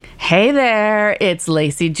Hey there, it's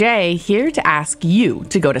Lacey J here to ask you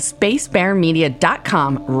to go to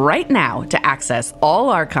spacebearmedia.com right now to access all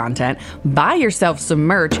our content, buy yourself some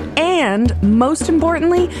merch, and most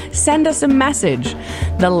importantly, send us a message,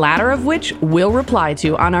 the latter of which we'll reply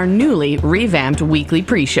to on our newly revamped weekly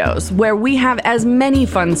pre-shows, where we have as many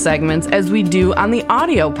fun segments as we do on the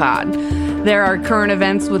audio pod. There are current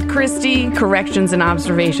events with Christy, corrections and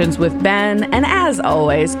observations with Ben, and as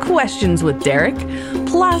always, questions with Derek.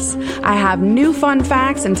 Plus, I have new fun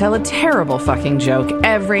facts and tell a terrible fucking joke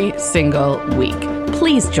every single week.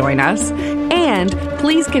 Please join us, and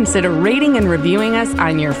please consider rating and reviewing us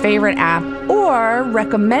on your favorite app or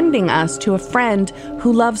recommending us to a friend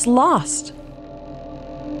who loves Lost.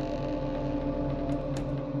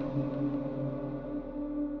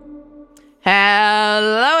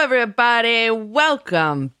 Hello, everybody.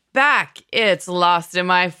 Welcome back. It's Lost in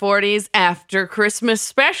My 40s After Christmas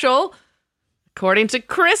Special, according to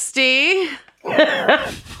Christy.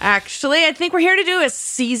 Actually, I think we're here to do a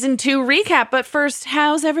season 2 recap. But first,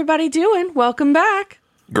 how's everybody doing? Welcome back.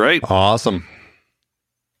 Great. Awesome.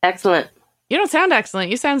 Excellent. You don't sound excellent.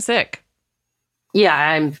 You sound sick. Yeah,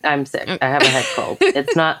 I'm sick. I have a head cold.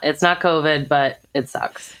 It's not COVID, but it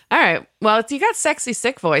sucks. All right. Well, you got sexy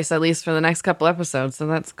sick voice, at least for the next couple episodes, so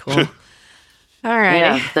that's cool. All right.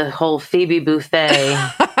 Yeah, the whole Phoebe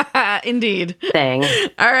Buffet Indeed. thing.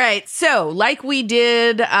 All right. So, like we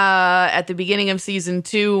did at the beginning of season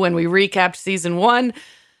 2 when we recapped season 1,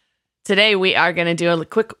 today we are going to do a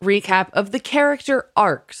quick recap of the character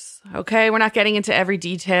arcs. Okay? We're not getting into every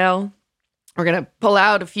detail. We're going to pull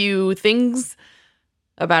out a few things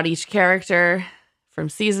about each character from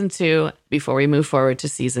season 2 before we move forward to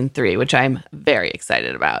season 3, which I'm very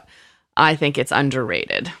excited about. I think it's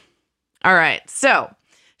underrated. All right, so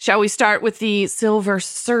shall we start with the Silver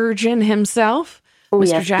Surgeon himself, Mr.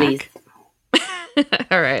 Yes, Jack? please.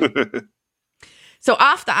 All right. So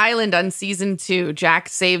off the island on season 2, Jack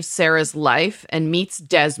saves Sarah's life and meets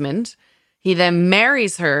Desmond. He then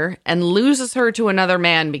marries her and loses her to another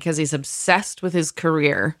man because he's obsessed with his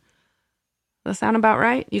career. Does that sound about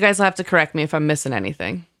right? You guys will have to correct me if I'm missing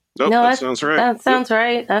anything. Nope, No, that sounds right. That sounds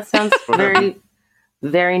right. That sounds very,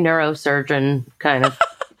 very neurosurgeon kind of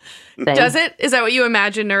thing. Does it? Is that what you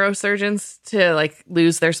imagine neurosurgeons to like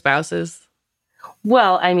lose their spouses?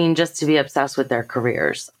 Well, I mean, just to be obsessed with their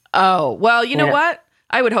careers. Oh, well, you know Yeah. what?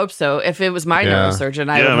 I would hope so. If it was my neurosurgeon,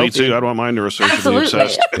 I would Yeah, hope me too. he- I'd want my neurosurgeon to be Absolutely.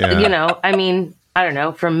 obsessed. Yeah. You know, I mean, I don't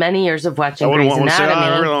know, from many years of I watching wouldn't Grey's want to say, I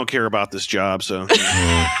Anatomy. really don't care about this job, so.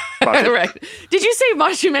 Fuck it. Right. Did you say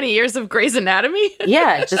watch too many years of Grey's Anatomy?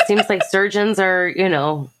 Yeah, it just seems like surgeons are, you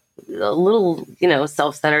know, a little, you know,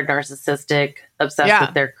 self-centered, narcissistic, obsessed Yeah.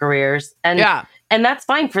 with their careers. And Yeah. and that's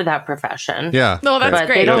fine for that profession. Yeah. No, that's but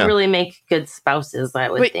great. they don't Yeah. really make good spouses, I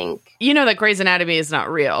would Wait. think. You know that Grey's Anatomy is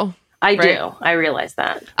not real. I Right. do. I realize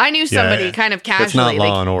that. I knew somebody Yeah. kind of It's not casually. Law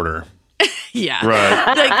like, and Order. yeah.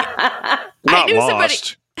 Right. Like, Not knew somebody-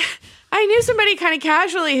 lost. I knew somebody kind of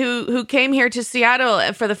casually who came here to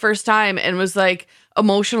Seattle for the first time and was like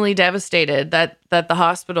emotionally devastated that the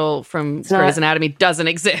hospital from not- Grey's Anatomy doesn't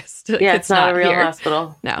exist. Yeah, it's not a real here.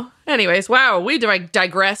 hospital. No. Anyways, wow, we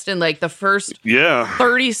digressed in like the first Yeah.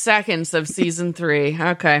 30 seconds of season 3.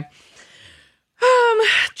 Okay.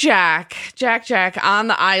 Jack on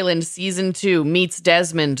the island, season 2, meets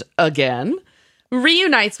Desmond again,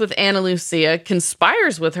 reunites with Ana Lucia,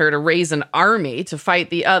 conspires with her to raise an army to fight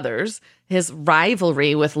the others. His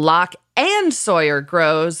rivalry with Locke and Sawyer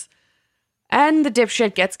grows, and the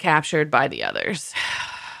dipshit gets captured by the others.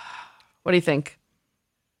 What do you think?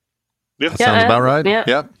 Yeah. That sounds about right. yeah.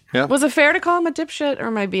 Yep. Yep. Was it fair to call him a dipshit, or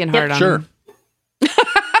am I being hard on Sure. him?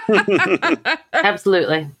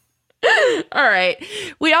 Absolutely. All right.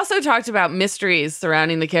 We also talked about mysteries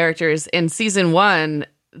surrounding the characters. In season 1,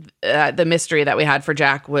 the mystery that we had for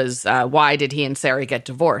Jack was why did he and Sarah get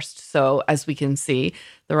divorced? So as we can see,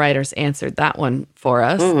 the writers answered that one for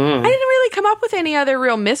us. Mm-hmm. I didn't really come up with any other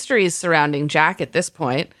real mysteries surrounding Jack at this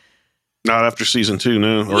point. Not after season 2,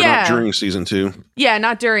 no. Or Yeah. not during season 2. Yeah,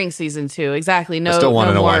 not during season 2. Exactly. No. I still want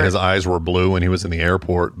to no know why more- his eyes were blue when he was in the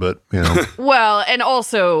airport, but you know, Well, and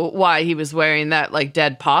also why he was wearing that like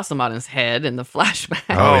dead possum on his head in the flashback.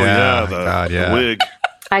 Oh, yeah. The, God, yeah. the wig.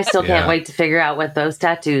 I still can't Yeah. wait to figure out what those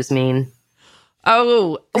tattoos mean.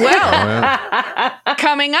 Oh, well. yeah.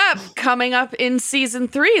 coming up in season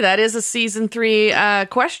 3, that is a season 3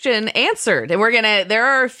 question answered, and there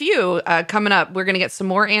are a few coming up. We're gonna get some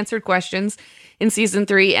more answered questions in season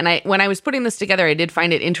 3, and when I was putting this together, I did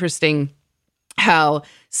find it interesting how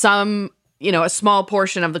some, a small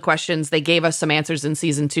portion of the questions, they gave us some answers in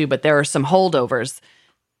season 2, but there are some holdovers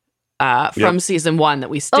from season 1 that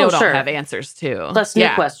we still don't sure. have answers to. Plus new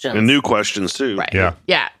questions. And new questions, too. Right. Yeah.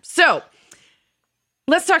 Yeah. So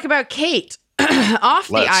let's talk about Kate off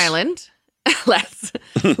the island. Let's.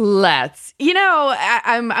 You know,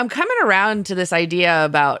 I'm coming around to this idea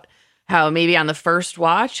about how maybe on the first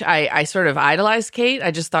watch, I sort of idolized Kate.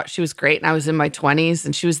 I just thought she was great, and I was in my 20s,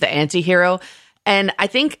 and she was the anti-hero. And I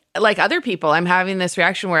think, like other people, I'm having this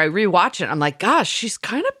reaction where I rewatch it. I'm like, gosh, she's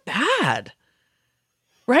kind of bad.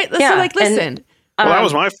 Right? So, like, listen.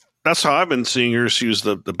 Well, that's how I've been seeing her. She was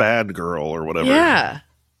the bad girl or whatever. Yeah.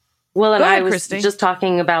 Well, and Go ahead, I was Christy. just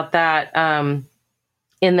talking about that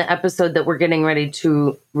in the episode that we're getting ready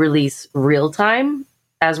to release real time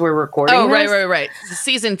as we're recording. Oh, this. right.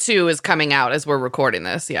 Season 2 is coming out as we're recording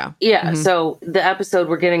this. Yeah. Yeah. So the episode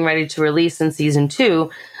we're getting ready to release in season 2,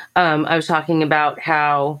 I was talking about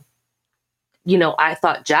how, you know, I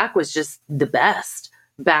thought Jack was just the best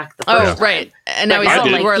back the first time. Right. And now But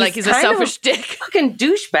he's now, more like he's a kind of selfish dick. fucking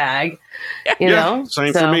douchebag. You know?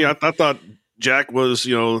 Same for me. I thought Jack was,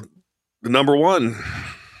 you know, the number one.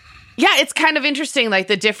 Yeah, it's kind of interesting, like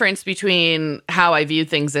the difference between how I view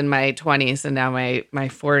things in my 20s and now my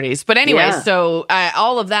 40s. But anyway, so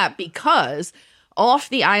all of that because off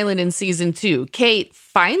the island in season 2, Kate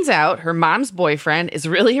finds out her mom's boyfriend is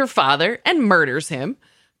really her father and murders him,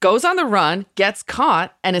 goes on the run, gets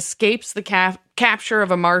caught, and escapes the capture of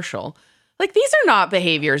a marshal. Like, these are not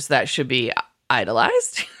behaviors that should be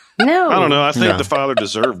idolized. No. I don't know. I think the father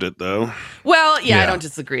deserved it, though. Well, I Yeah. don't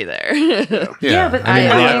disagree there. Yeah, but I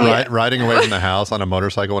mean, I- riding away from the house on a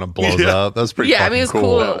motorcycle when it blows up. That's pretty Yeah, I mean, it was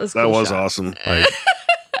cool. It was a That cool was shot. awesome. Like,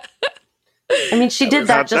 I mean, she did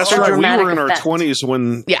that just That's for right. We dramatic were in effect. our 20s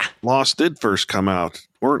when Yeah. Lost did first come out,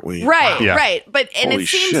 weren't we? Right, Yeah. right. But and Holy it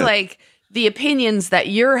seems shit. like the opinions that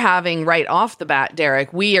you're having right off the bat,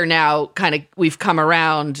 Derek, we are now we've come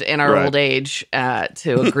around in our Right. old age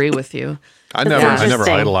to agree with you. I That's never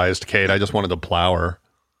interesting. idolized Kate. I just wanted to plow her.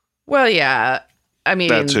 Well, yeah. I mean,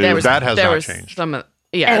 That too. there was That has there not was changed. Some of,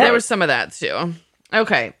 there was some of that too.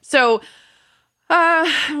 Okay, so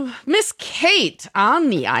Miss Kate on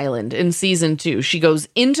the island in season 2, she goes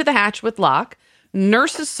into the hatch with Locke,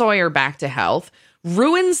 nurses Sawyer back to health,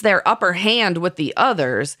 ruins their upper hand with the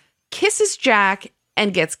others, kisses Jack,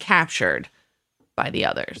 and gets captured by the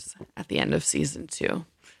others at the end of season 2.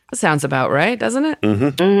 That sounds about right, doesn't it?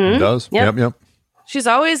 It does. Yep. Yep. She's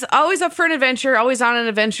always up for an adventure, always on an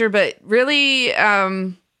adventure, but really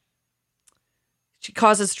she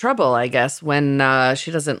causes trouble, I guess, when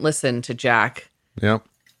she doesn't listen to Jack. Yep.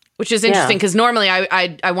 Which is interesting because normally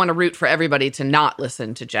I want to root for everybody to not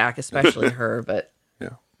listen to Jack, especially her. But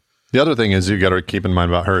The other thing is you got to keep in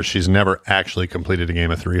mind about her is she's never actually completed a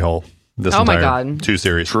game of 3-hole. This Oh my entire God. 2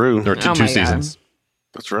 series. True. Or Oh my two God. seasons.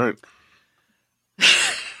 That's right.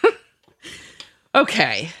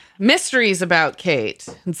 okay, mysteries about Kate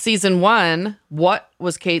in season 1. What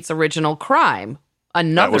was Kate's original crime?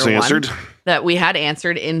 Another That was one answered. that we had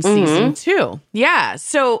answered in season 2. Yeah.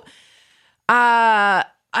 So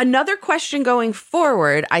another question going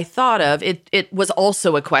forward, I thought of it was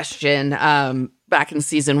also a question back in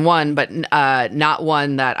season 1, but not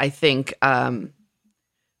one that I think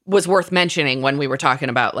was worth mentioning when we were talking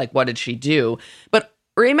about like what did she do. But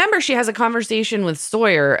remember, she has a conversation with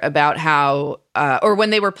Sawyer about how, or when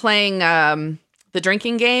they were playing the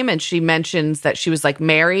drinking game, and she mentions that she was like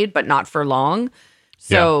married, but not for long.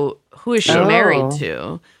 So who is she married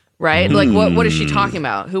to? Right? Like, what is she talking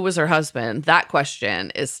about? Who was her husband? That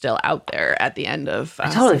question is still out there at the end of I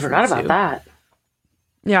totally season forgot 2. about that.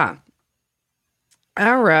 Yeah.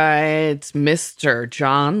 All right, Mr.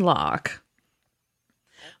 John Locke.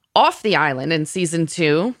 Off the island in season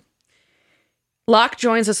 2, Locke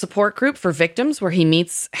joins a support group for victims where he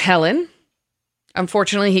meets Helen.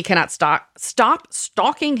 Unfortunately, he cannot stop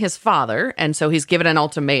stalking his father, and so he's given an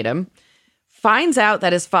ultimatum. Finds out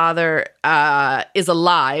that his father is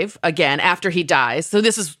alive again after he dies. So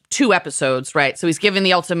this is 2 episodes, right? So he's given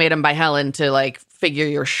the ultimatum by Helen to like figure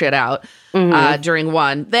your shit out during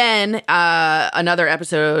one. Then another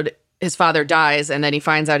episode, his father dies, and then he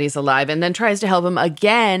finds out he's alive and then tries to help him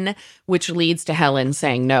again, which leads to Helen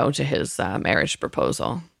saying no to his marriage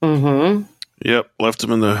proposal. Mm-hmm. Yep. Left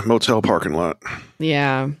him in the motel parking lot.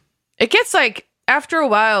 Yeah. It gets like, after a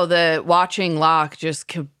while, the watching Locke just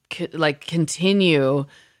continue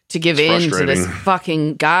to give It's in to this frustrating.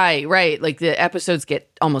 fucking guy, right? Like the episodes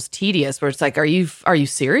get almost tedious where it's like, are you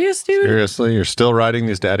serious, dude? Seriously, you're still riding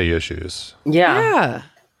these daddy issues. Yeah. Yeah.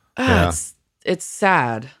 Yeah. It's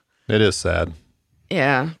sad. It is sad.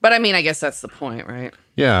 Yeah. But I mean, I guess that's the point, right?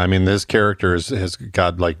 Yeah, I mean, this character has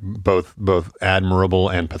got like both admirable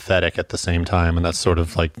and pathetic at the same time, and that's sort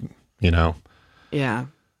of like, you know, Yeah.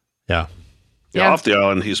 Yeah. Yeah, off the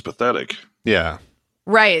island, he's pathetic. Yeah.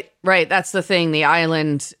 Right. That's the thing. The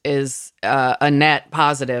island is a net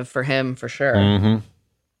positive for him, for sure. Mm-hmm.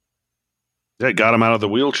 Yeah, it got him out of the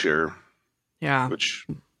wheelchair. Yeah. Which,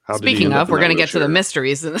 speaking of, we're going to get to the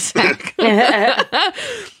mysteries in a sec.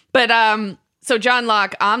 But so John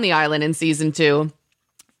Locke on the island in season 2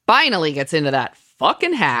 finally gets into that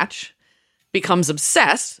fucking hatch, becomes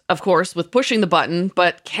obsessed, of course, with pushing the button,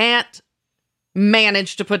 but can't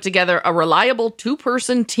manage to put together a reliable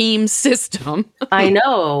 2-person team system. I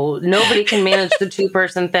know. Nobody can manage the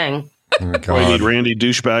 2-person thing. Oh, well, you need Randy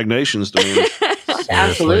douchebag nations to manage.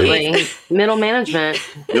 Absolutely. Middle management.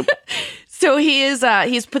 Yep. So he's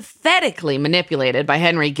pathetically manipulated by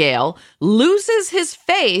Henry Gale, loses his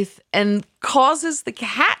faith, and causes the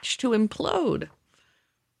hatch to implode.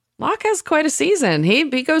 Locke has quite a season.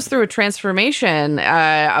 He goes through a transformation,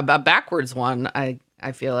 a backwards one, I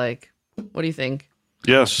feel like. What do you think?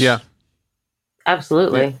 Yes. Yeah.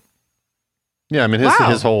 Absolutely. Yeah, I mean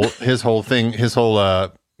his whole thing, his whole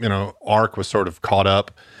arc was sort of caught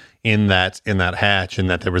up in that hatch, and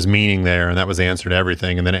that there was meaning there, and that was the answer to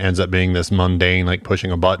everything, and then it ends up being this mundane, like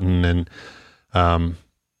pushing a button, and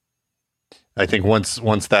I think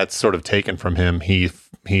once that's sort of taken from him, he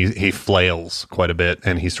flails quite a bit,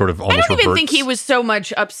 and he sort of almost. I don't even think he was so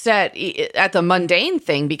much upset at the mundane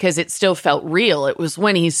thing, because it still felt real. It was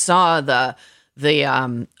when he saw the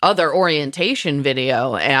other orientation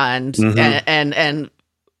video and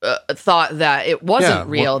thought that it wasn't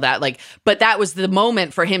real. But that was the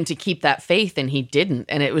moment for him to keep that faith, and he didn't.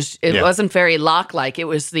 And it wasn't very Locke-like. It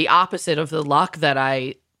was the opposite of the Locke that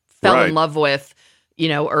I fell in love with,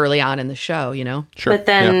 early on in the show. Sure. But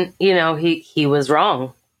then he was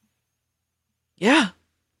wrong. Yeah.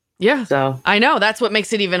 So I know that's what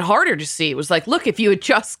makes it even harder to see. It was like, look, if you had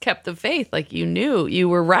just kept the faith, like you knew you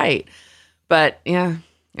were right. But yeah.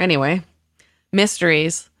 Anyway,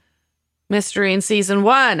 mysteries. Mystery in season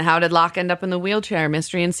 1. How did Locke end up in the wheelchair?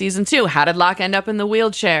 Mystery in season 2. How did Locke end up in the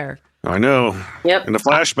wheelchair? I know. Yep. In the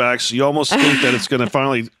flashbacks, you almost think that it's going to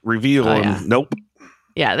finally reveal, and nope.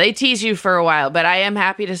 Yeah, they tease you for a while, but I am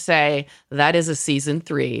happy to say that is a season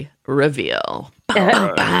 3 reveal.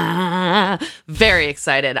 Very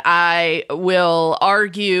excited. I will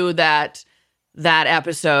argue that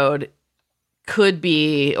episode could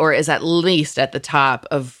be, or is at least at the top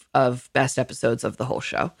of best episodes of the whole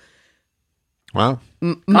show. Wow.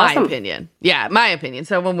 My opinion. Yeah, my opinion.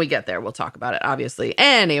 So when we get there, we'll talk about it, obviously.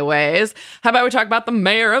 Anyways, how about we talk about the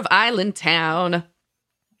mayor of Island Town?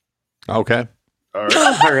 Okay. All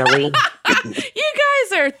right. Hurley. You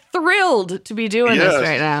guys are thrilled to be doing this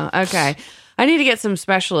right now. Okay. I need to get some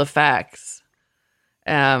special effects.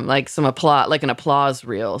 Like some applause, like an applause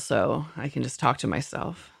reel, so I can just talk to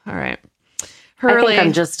myself. All right. Hurley. I think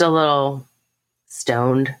I'm just a little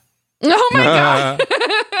stoned. Oh my God.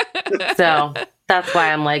 So that's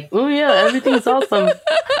why I'm like, oh yeah, everything's awesome.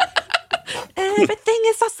 Everything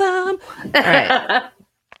is awesome. All right.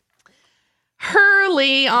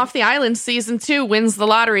 Hurley off the island season 2 wins the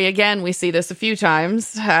lottery again. We see this a few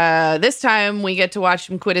times. This time we get to watch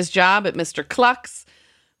him quit his job at Mr. Cluck's,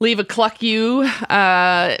 leave a Cluck You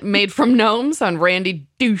made from gnomes on Randy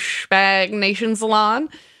Douchebag Nation's lawn,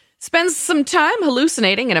 spends some time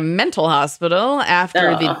hallucinating in a mental hospital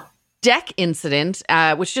after the deck incident,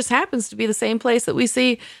 which just happens to be the same place that we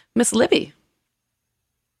see Miss Libby.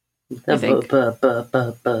 I think.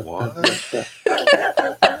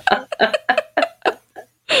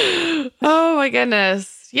 Oh my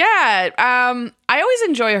goodness. Yeah. I always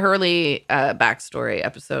enjoy a Hurley backstory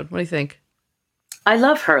episode. What do you think? I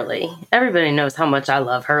love Hurley. Everybody knows how much I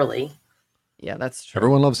love Hurley. Yeah, that's true.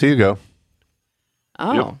 Everyone loves Hugo.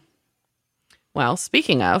 Oh. Yep. Well,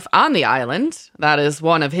 speaking of, on the island, that is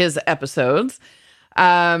one of his episodes.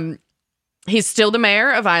 He's still the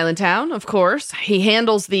mayor of Island Town, of course. He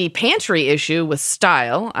handles the pantry issue with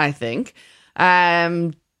style, I think.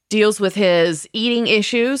 Deals with his eating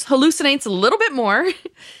issues, hallucinates a little bit more,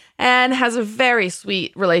 and has a very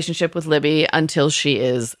sweet relationship with Libby until she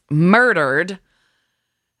is murdered.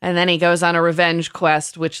 And then he goes on a revenge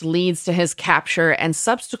quest, which leads to his capture and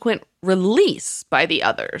subsequent release by the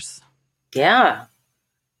others. Yeah.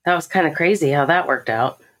 That was kind of crazy how that worked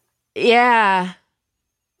out. Yeah.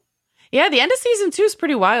 Yeah, the end of season 2 is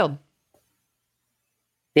pretty wild.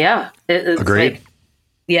 Yeah. It's agreed. Like,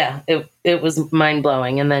 yeah, it was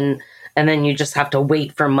mind-blowing. And then you just have to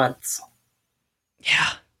wait for months. Yeah.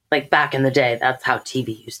 Like back in the day, that's how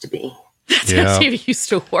TV used to be. That's how TV used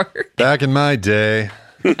to work. Back in my day.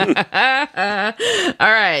 All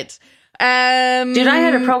right. Dude, I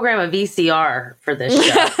had to program a VCR for this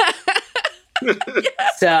show.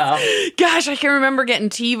 So, gosh, I can remember getting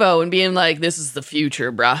TiVo and being like, "This is the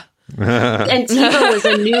future, bruh." And TiVo was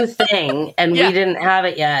a new thing, and we didn't have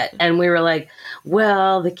it yet. And we were like,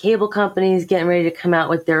 well, the cable company's getting ready to come out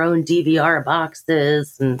with their own DVR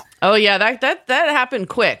boxes. And oh yeah, that happened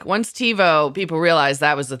quick. Once TiVo, people realized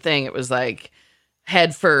that was the thing. It was like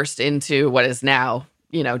head first into what is now,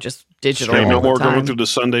 just digital. No more going through the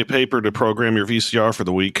Sunday paper to program your VCR for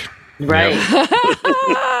the week. Right. Yep.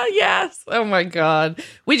 Yes. Oh my God.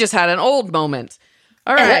 We just had an old moment.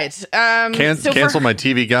 All right. Cancel my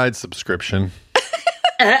TV Guide subscription.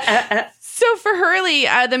 So for Hurley,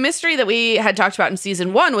 the mystery that we had talked about in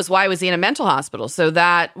season 1 was why was he in a mental hospital? So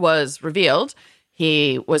that was revealed.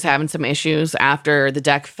 He was having some issues after the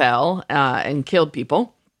deck fell and killed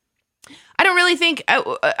people. I don't really think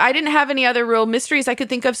I didn't have any other real mysteries I could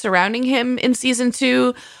think of surrounding him in season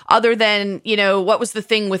 2, other than, what was the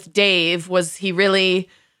thing with Dave? Was he really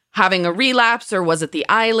having a relapse, or was it the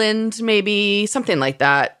island? Maybe something like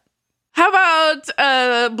that. How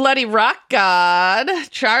about Bloody Rock God?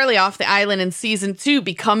 Charlie off the island in season 2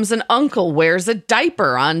 becomes an uncle, wears a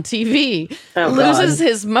diaper on TV, loses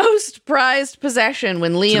his most prized possession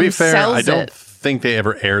when Liam to be fair, sells I don't it. think they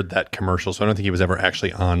ever aired that commercial, so I don't think he was ever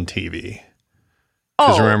actually on TV.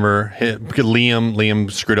 Because remember,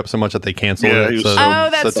 Liam screwed up so much that they canceled it.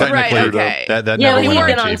 That's right. Okay. That yeah, never he'd went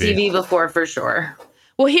been on on TV. TV before for sure.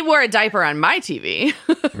 Well, he wore a diaper on my TV.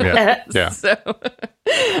 Yeah. So,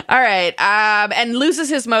 all right. And loses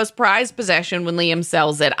his most prized possession when Liam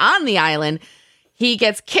sells it on the island. He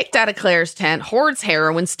gets kicked out of Claire's tent, hoards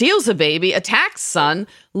heroin, steals a baby, attacks Son,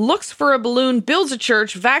 looks for a balloon, builds a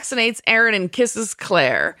church, vaccinates Aaron, and kisses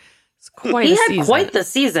Claire. It's quite a season. He had quite the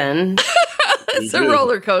season. It's a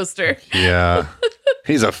roller coaster. Yeah.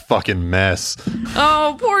 He's a fucking mess.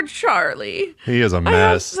 Oh, poor Charlie. He is a I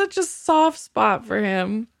have mess. such a soft spot for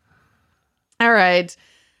him. All right.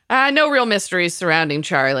 No real mysteries surrounding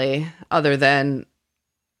Charlie other than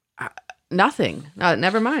nothing.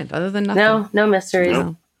 Never mind. Other than nothing. No mysteries.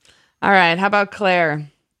 No. All right. How about Claire?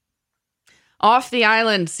 Off the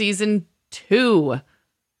Island, season 2.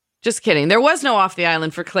 Just kidding. There was no Off the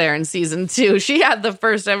Island for Claire in season 2. She had the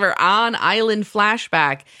first ever on-island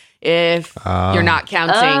flashback. If you're not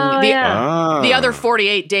counting the other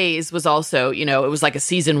 48 days was also, it was like a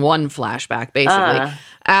season 1 flashback, basically.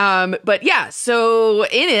 But yeah, so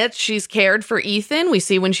in it, she's cared for Ethan. We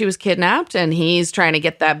see when she was kidnapped and he's trying to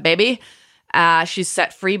get that baby. She's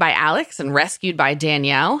set free by Alex and rescued by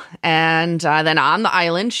Danielle. And then on the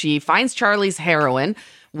island, she finds Charlie's heroin,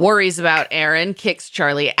 worries about Aaron, kicks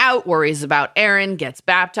Charlie out, worries about Aaron, gets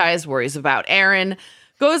baptized, worries about Aaron,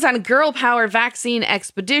 goes on a girl power vaccine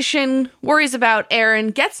expedition, worries about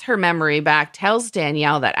Aaron, gets her memory back, tells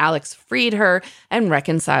Danielle that Alex freed her, and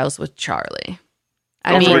reconciles with Charlie.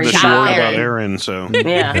 I mean, the story about Aaron, so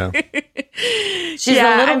yeah. She's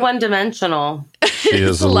a little one-dimensional. She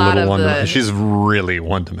is a little one-dimensional. She's really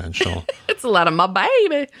one-dimensional. It's a lot of my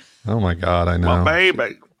baby. Oh my God, I know. My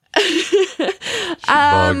baby.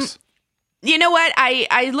 Bugs. You know what?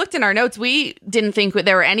 I looked in our notes. We didn't think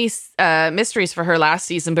there were any mysteries for her last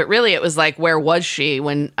season, but really it was like, where was she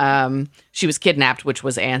when she was kidnapped, which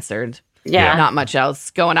was answered. Yeah. Not much else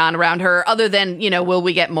going on around her other than, will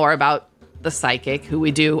we get more about the psychic, who we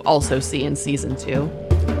do also see in season 2.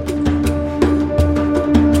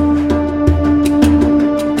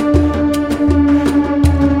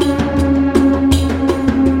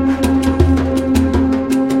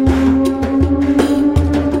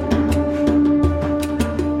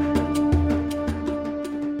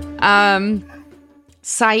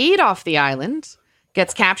 Saeed off the island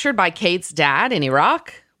gets captured by Kate's dad in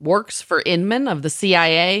Iraq, works for Inman of the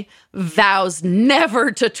CIA, vows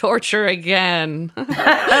never to torture again. Yeah.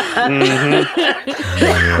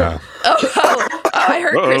 I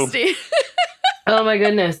heard Christy. Oh my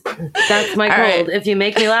goodness. That's my cold. If you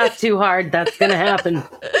make me laugh too hard, that's going to happen.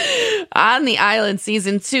 On the island,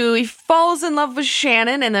 season 2, he falls in love with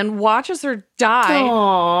Shannon and then watches her die.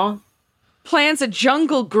 Aww. Plans a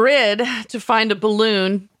jungle grid to find a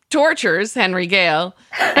balloon, tortures Henry Gale,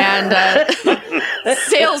 and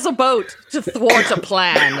sails a boat to thwart a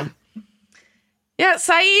plan. Yeah,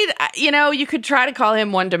 Saeed, you could try to call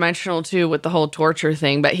him one-dimensional too with the whole torture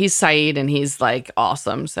thing, but he's Saeed and he's like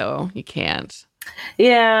awesome, so you can't.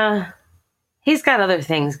 Yeah. He's got other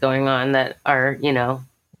things going on that are,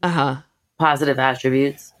 positive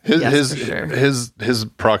attributes. His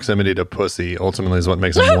proximity to pussy ultimately is what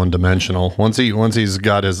makes him one-dimensional. Once he's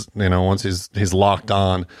got his, once he's locked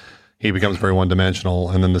on, he becomes very one-dimensional.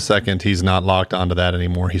 And then the second he's not locked onto that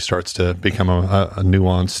anymore, he starts to become a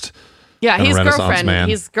nuanced Yeah, and he's a Renaissance girlfriend. man.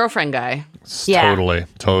 He's girlfriend guy. Yeah.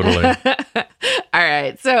 Totally. All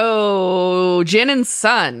right, so Jin and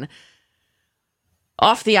Sun.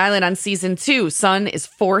 Off the island on season 2, Sun is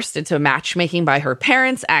forced into matchmaking by her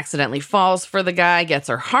parents, accidentally falls for the guy, gets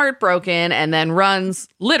her heart broken, and then runs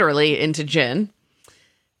literally into Jin.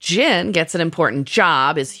 Jin gets an important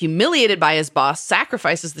job, is humiliated by his boss,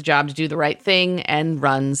 sacrifices the job to do the right thing, and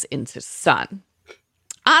runs into Sun.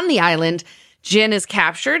 On the island, Jin is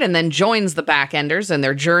captured and then joins the Backenders in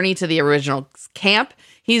their journey to the original camp.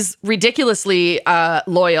 He's ridiculously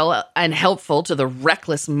loyal and helpful to the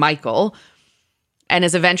reckless Michael, and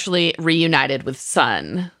is eventually reunited with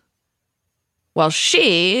Sun. While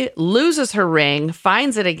she loses her ring,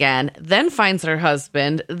 finds it again, then finds her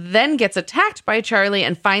husband, then gets attacked by Charlie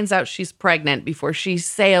and finds out she's pregnant before she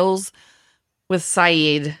sails with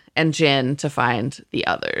Saeed and Jin to find the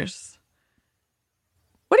others.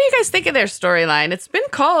 What do you guys think of their storyline? It's been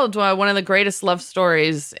called one of the greatest love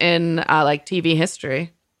stories in like TV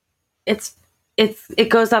history. It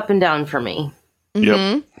goes up and down for me.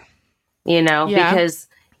 Yep. You know, because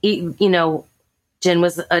Jin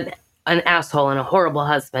was an asshole and a horrible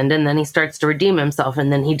husband, and then he starts to redeem himself,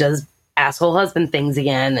 and then he does asshole husband things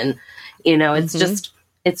again, and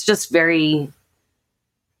it's just very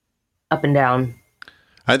up and down.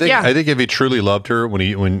 I think if he truly loved her,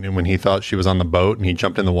 when he thought she was on the boat and he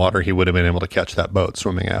jumped in the water, he would have been able to catch that boat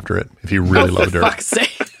swimming after it if he really loved her. For fuck's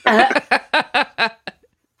sake.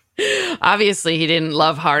 Obviously, he didn't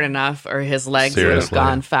love hard enough, or his legs would have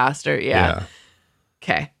gone faster. Yeah.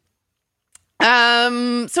 Okay.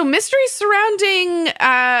 So mysteries surrounding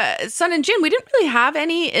Sun and Jin. We didn't really have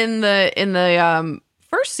any in the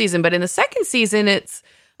first season, but in the second season, it's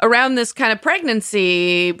around this kind of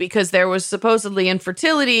pregnancy because there was supposedly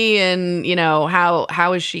infertility, and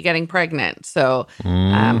how is she getting pregnant? So,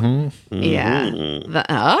 that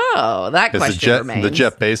question remains. The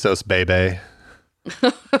Jeff Bezos baby.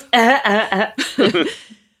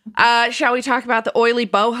 Shall we talk about the oily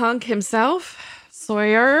bohunk himself,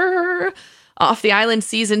 Sawyer? Off the island,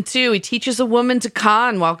 season 2, he teaches a woman to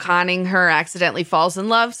con. While conning her, accidentally falls in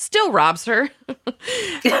love, still robs her.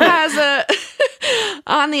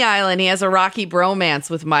 On the island, he has a rocky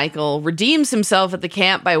bromance with Michael, redeems himself at the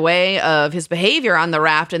camp by way of his behavior on the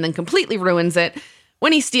raft, and then completely ruins it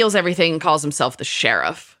when he steals everything and calls himself the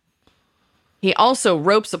sheriff. He also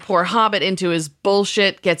ropes a poor hobbit into his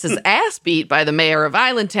bullshit, gets his ass beat by the mayor of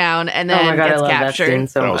Islandtown, and then gets captured.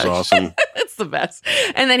 That was awesome. It's the best.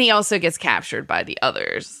 And then he also gets captured by the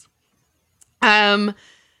others.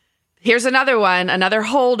 Here's another one, another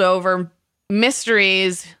holdover.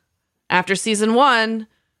 Mysteries after season 1.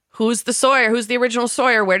 Who's the Sawyer? Who's the original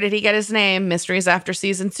Sawyer? Where did he get his name? Mysteries after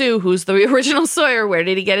season 2. Who's the original Sawyer? Where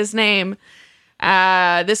did he get his name?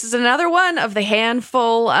 This is another one of the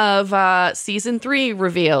handful of season 3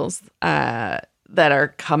 reveals that are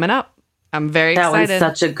coming up. I'm very excited. That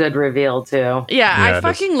one's such a good reveal too. Yeah, I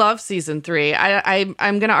fucking love season 3.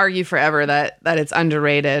 I'm gonna argue forever that it's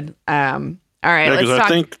underrated. All right, because I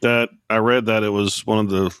think that I read that it was one of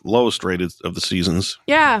the lowest rated of the seasons.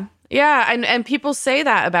 Yeah, and people say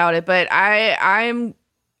that about it, but I'm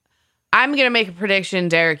gonna make a prediction,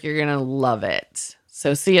 Derek. You're gonna love it.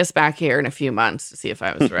 So see us back here in a few months to see if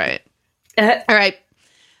I was right. All right.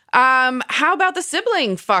 How about the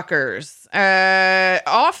sibling fuckers?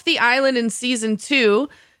 Off the island in season 2,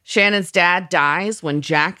 Shannon's dad dies when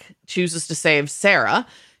Jack chooses to save Sarah.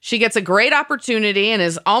 She gets a great opportunity and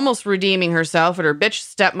is almost redeeming herself, but her bitch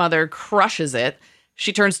stepmother crushes it.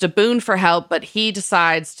 She turns to Boone for help, but he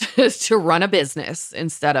decides to run a business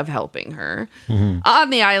instead of helping her. Mm-hmm. On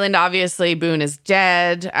the island, obviously, Boone is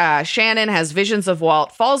dead. Shannon has visions of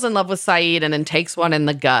Walt, falls in love with Saeed, and then takes one in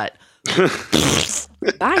the gut.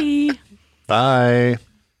 Bye. Bye.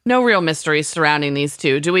 No real mysteries surrounding these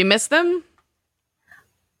two. Do we miss them?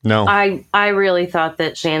 No. I really thought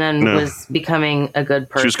that Shannon was becoming a good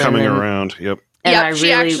person. She was coming around. Yep. And Yeah,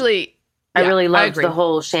 I really loved the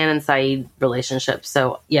whole Shannon-Saeed relationship.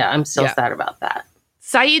 So, yeah, I'm still sad about that.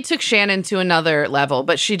 Saeed took Shannon to another level,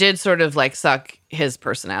 but she did sort of like suck his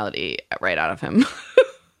personality right out of him.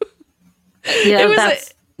 Yeah,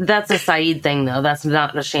 that's a Saeed thing, though. That's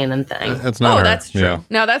not a Shannon thing. That's not her. That's true. Yeah.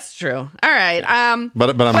 No, that's true. All right.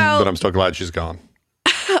 But I'm still glad she's gone.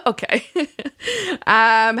 Okay.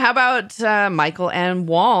 How about Michael and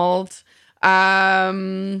Walt?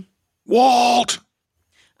 Walt!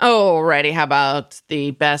 Alrighty, how about the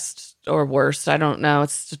best or worst? I don't know.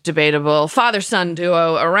 It's debatable. Father-son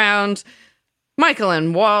duo around. Michael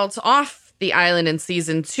and Walt off the island in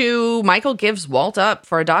season 2. Michael gives Walt up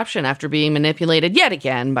for adoption after being manipulated yet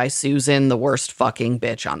again by Susan, the worst fucking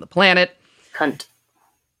bitch on the planet. Cunt.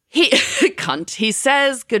 He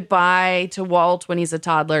says goodbye to Walt when he's a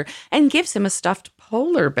toddler and gives him a stuffed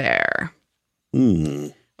polar bear.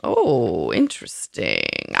 Oh, interesting.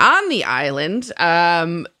 On the island,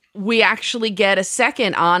 we actually get a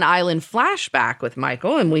second on-island flashback with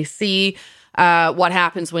Michael, and we see what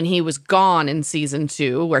happens when he was gone in season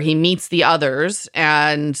 2, where he meets the others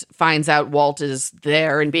and finds out Walt is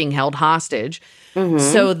there and being held hostage.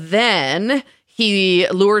 So then he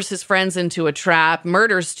lures his friends into a trap,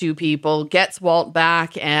 murders 2 people, gets Walt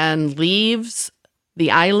back, and leaves the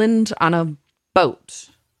island on a boat.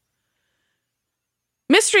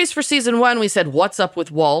 Mysteries for season 1, we said, what's up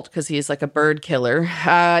with Walt? Because he's like a bird killer.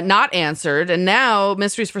 Not answered. And now,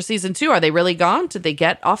 mysteries for season 2, are they really gone? Did they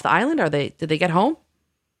get off the island? Did they get home?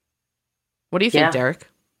 What do you think, Derek?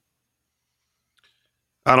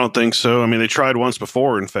 I don't think so. I mean, they tried once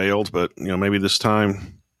before and failed, but maybe this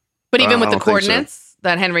time. But even with the coordinates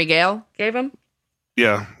that Henry Gale gave him?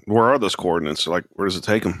 Yeah. Where are those coordinates? Like, where does it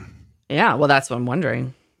take them? Yeah, well, that's what I'm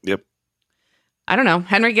wondering. Yep. I don't know.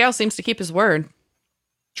 Henry Gale seems to keep his word.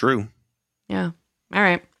 True. Yeah. All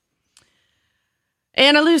right.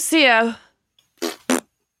 Ana Lucia.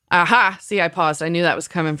 Aha. See, I paused. I knew that was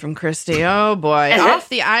coming from Christy. Oh, boy. Off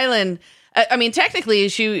the island. I mean, technically,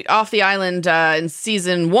 she off the island in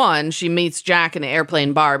season 1, she meets Jack in the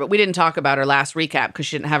airplane bar, but we didn't talk about her last recap because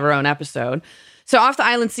she didn't have her own episode. So off the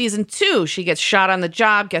island season 2, she gets shot on the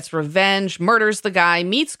job, gets revenge, murders the guy,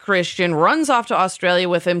 meets Christian, runs off to Australia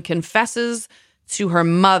with him, confesses to her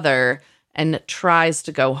mother, and tries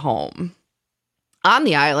to go home. On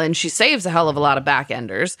the island, she saves a hell of a lot of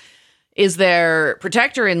backenders, is their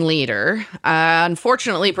protector and leader,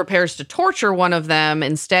 unfortunately prepares to torture one of them,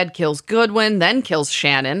 instead kills Goodwin, then kills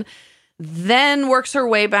Shannon, then works her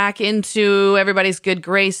way back into everybody's good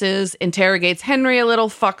graces, interrogates Henry a little,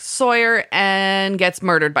 fucks Sawyer, and gets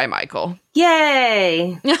murdered by Michael.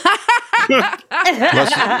 Yay!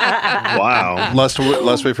 Wow. Lest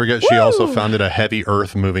we forget, she also founded a heavy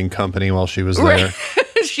earth moving company while she was there.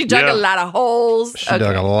 She dug a lot of holes. She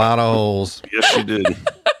dug a lot of holes. Yes, she did.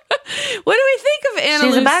 What do we think of Ana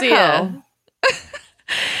Lucia?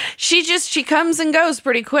 She comes and goes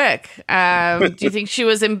pretty quick. Do you think she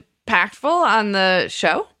was impactful on the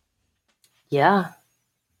show? Yeah.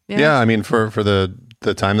 I mean, for the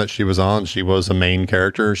time that she was on, she was a main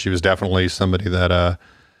character. She was definitely somebody that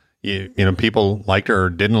people liked her or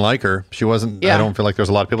didn't like her. She wasn't. I don't feel like there's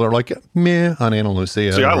a lot of people that are like meh on Ana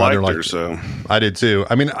Lucia. See, I liked her, so I did too.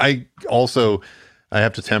 I mean, I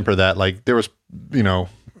have to temper that. Like there was,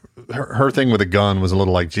 her thing with a gun was a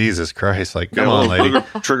little like, Jesus Christ, like, come on, lady.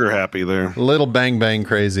 Trigger happy there. A little bang, bang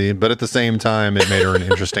crazy, but at the same time, it made her an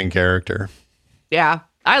interesting character. Yeah,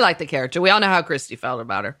 I like the character. We all know how Christy felt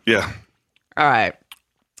about her. Yeah. All right.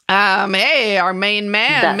 Hey, our main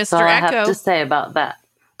man, That's Mr. all Echo. I have to say about that.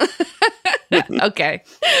 Okay.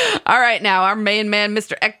 All right. Now, our main man,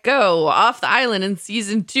 Mr. Echo, off the island in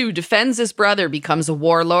season 2, defends his brother, becomes a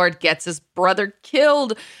warlord, gets his brother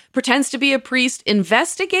killed, pretends to be a priest,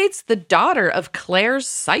 investigates the daughter of Claire's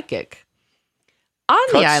psychic. On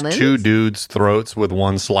the island. 2 dudes' throats with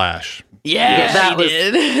 1 slash. Yeah, that was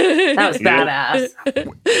badass.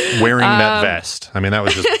 Wearing that vest. I mean, that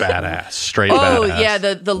was just badass. Straight badass. Oh, yeah,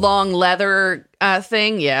 the long leather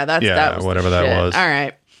thing. Yeah, that was whatever that was. All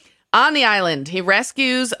right. On the island, he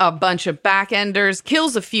rescues a bunch of backenders,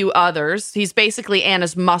 kills a few others. He's basically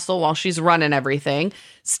Anna's muscle while she's running everything.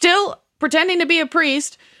 Still pretending to be a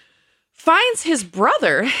priest. Finds his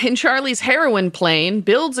brother in Charlie's heroin plane,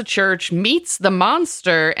 builds a church, meets the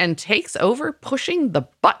monster, and takes over pushing the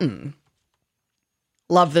button.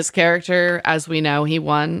 Love this character. As we know, he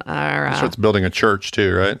won our... So it's building a church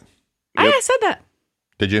too, right? I said that.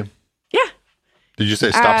 Did you? Yeah. Did you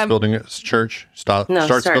say stops building a church? Starts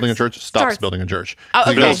building a church? Stops building a church. Oh,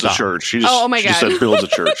 okay. Builds a church. She just, my God. She said builds a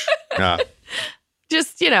church. Yeah.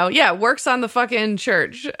 Just, works on the fucking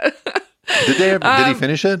church. Did he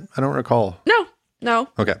finish it? I don't recall. No.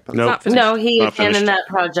 Okay. No, he abandoned that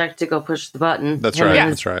project to go push the button. That's right.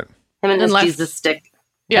 That's right. Him and his Jesus stick.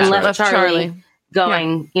 Yeah, and left Charlie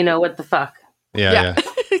going, what the fuck? Yeah.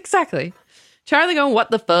 Exactly. Charlie going,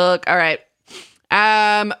 what the fuck? All right.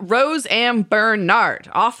 Rose and Bernard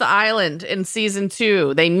off the island in season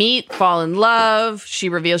 2. They meet, fall in love. She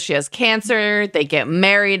reveals she has cancer. They get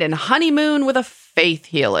married and honeymoon with a faith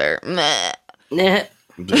healer. On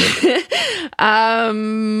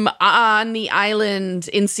the island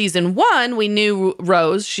in season 1, we knew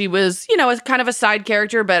Rose. She was, kind of a side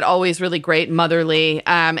character, but always really great, motherly,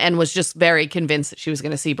 and was just very convinced that she was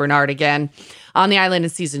going to see Bernard again. On the island in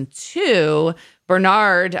season 2,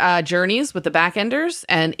 Bernard journeys with the Backenders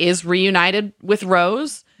and is reunited with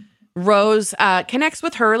Rose. Rose connects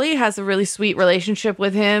with Hurley, has a really sweet relationship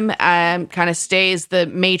with him, kind of stays the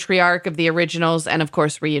matriarch of the originals, and of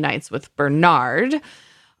course reunites with Bernard.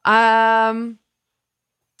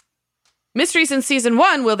 Mysteries in season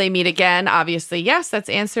 1, will they meet again? Obviously, yes, that's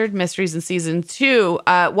answered. Mysteries in season 2,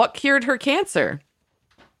 what cured her cancer?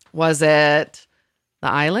 Was it the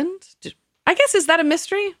island? I guess, is that a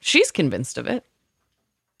mystery? She's convinced of it.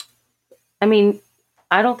 I mean,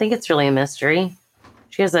 I don't think it's really a mystery.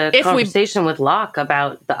 She has a conversation with Locke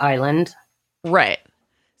about the island. Right.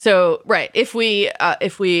 So, right. If we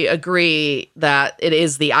agree that it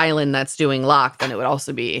is the island that's doing Locke, then it would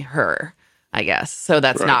also be her, I guess. So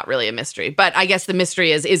that's not really a mystery. But I guess the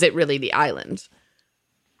mystery is it really the island?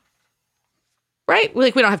 Right?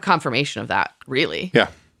 Like, we don't have confirmation of that, really. Yeah.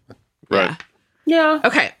 Right. Yeah.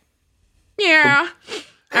 Okay. Yeah.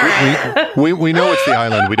 All right. We know it's the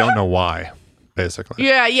island. We don't know why, basically.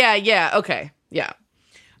 Yeah. Okay. Yeah.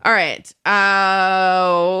 All right.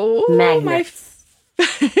 Magnets.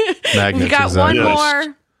 Magnets. We've got exactly. one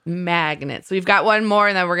more. Magnets. We've got one more,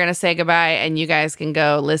 and then we're going to say goodbye, and you guys can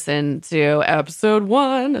go listen to episode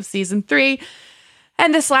 1 of season 3.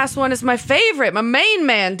 And this last one is my favorite, my main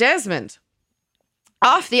man, Desmond.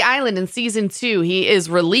 Off the island in season 2, he is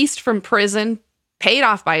released from prison, paid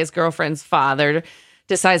off by his girlfriend's father,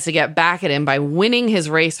 decides to get back at him by winning his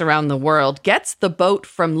race around the world, gets the boat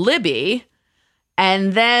from Libby,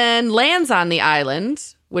 and then lands on the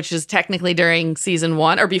island, which is technically during season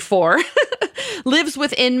 1 or before, lives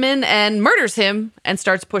with Inman and murders him and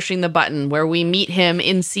starts pushing the button, where we meet him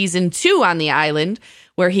in season 2 on the island,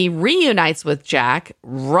 where he reunites with Jack,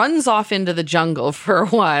 runs off into the jungle for a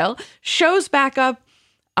while, shows back up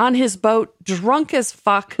on his boat, drunk as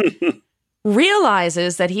fuck,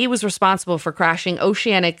 realizes that he was responsible for crashing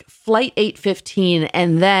Oceanic Flight 815,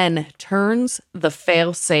 and then turns the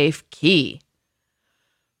failsafe key.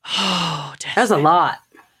 Oh, that's a lot.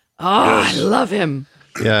 Oh, yes. I love him.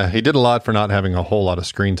 Yeah, he did a lot for not having a whole lot of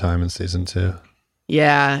screen time in season 2.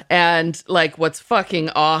 Yeah, and like what's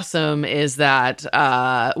fucking awesome is that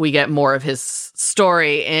we get more of his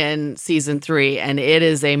story in season 3, and it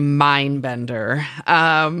is a mind bender.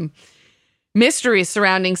 Mysteries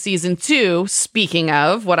surrounding season 2, speaking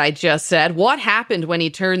of what I just said, what happened when he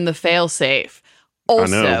turned the failsafe?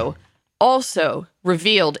 Also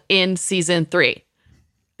revealed in season 3.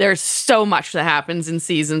 There's so much that happens in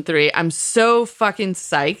season 3. I'm so fucking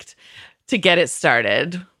psyched to get it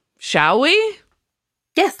started. Shall we?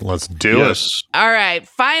 Yes. Let's do it. All right.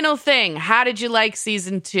 Final thing. How did you like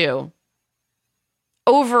season 2?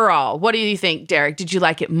 Overall, what do you think, Derek? Did you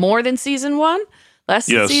like it more than season 1? Less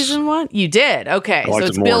than season 1? You did. Okay. So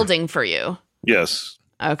it's building for you. Yes.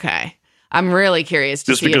 Okay. I'm really curious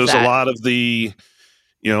to see because a lot of the,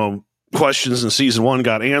 questions in season 1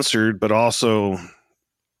 got answered, but also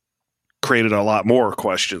created a lot more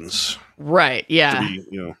questions. Right. Yeah. To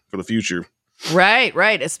be, for the future.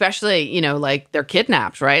 Right. Especially, like they're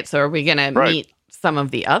kidnapped, right? So are we going to meet some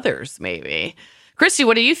of the others maybe? Christy,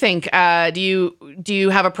 what do you think? Do you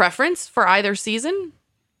have a preference for either season?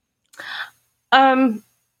 I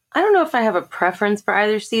don't know if I have a preference for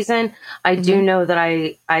either season. I do know that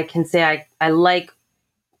I can say I like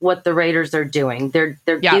what the writers are doing. They're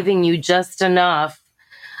giving you just enough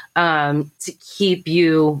to keep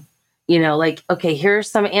you, like, okay, here are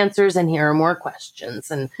some answers and here are more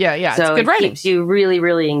questions. And yeah. So it's good writing. Keeps you really,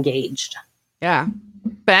 really engaged. Yeah.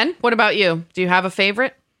 Ben, what about you? Do you have a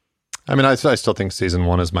favorite? I mean, I still think season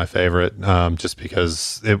 1 is my favorite, just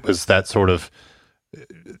because it was that sort of.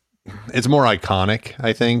 It's more iconic,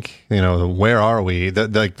 I think. Where are we?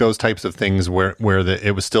 Like those types of things where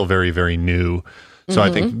it was still very, very new. So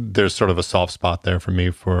I think there's sort of a soft spot there for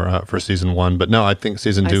me for season 1. But no, I think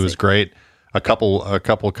season 2 is great. A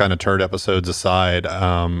couple kind of turd episodes aside,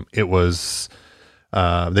 it was.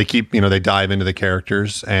 They dive into the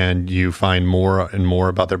characters, and you find more and more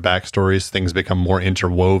about their backstories. Things become more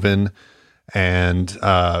interwoven, and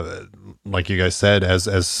like you guys said,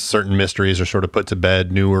 as certain mysteries are sort of put to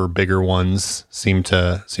bed, newer, bigger ones seem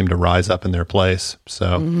to rise up in their place.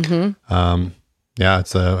 So,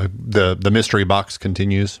 it's the mystery box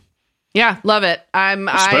continues. Yeah, love it.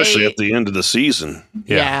 Especially at the end of the season.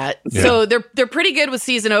 Yeah. So they're pretty good with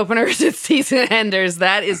season openers and season enders.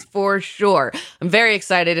 That is for sure. I'm very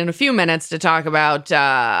excited in a few minutes to talk about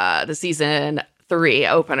the season 3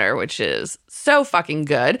 opener, which is so fucking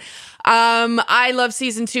good. I love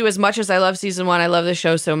season 2 as much as I love season 1. I love the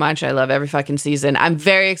show so much. I love every fucking season. I'm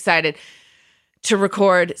very excited to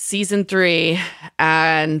record season 3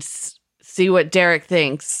 and see what Derek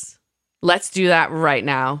thinks. Let's do that right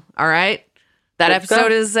now. All right. That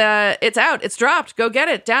episode is, it's out. It's dropped. Go get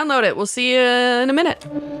it. Download it. We'll see you in a minute.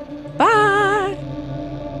 Bye.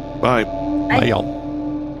 Bye. Bye, y'all.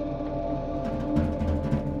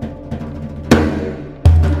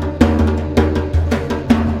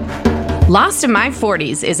 Lost in My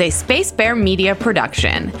 40s is a Space Bear Media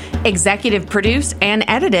production. Executive produced and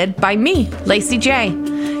edited by me, Lacey J.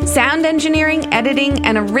 Sound engineering, editing,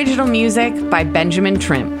 and original music by Benjamin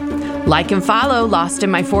Trimp. Like and follow Lost in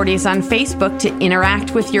My 40s on Facebook to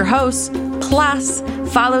interact with your hosts. Plus,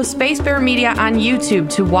 follow Space Bear Media on YouTube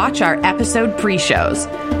to watch our episode pre-shows.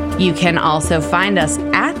 You can also find us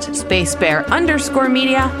at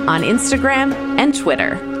SpaceBear_media on Instagram and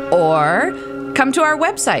Twitter. Or come to our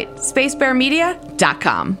website,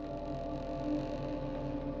 spacebearmedia.com.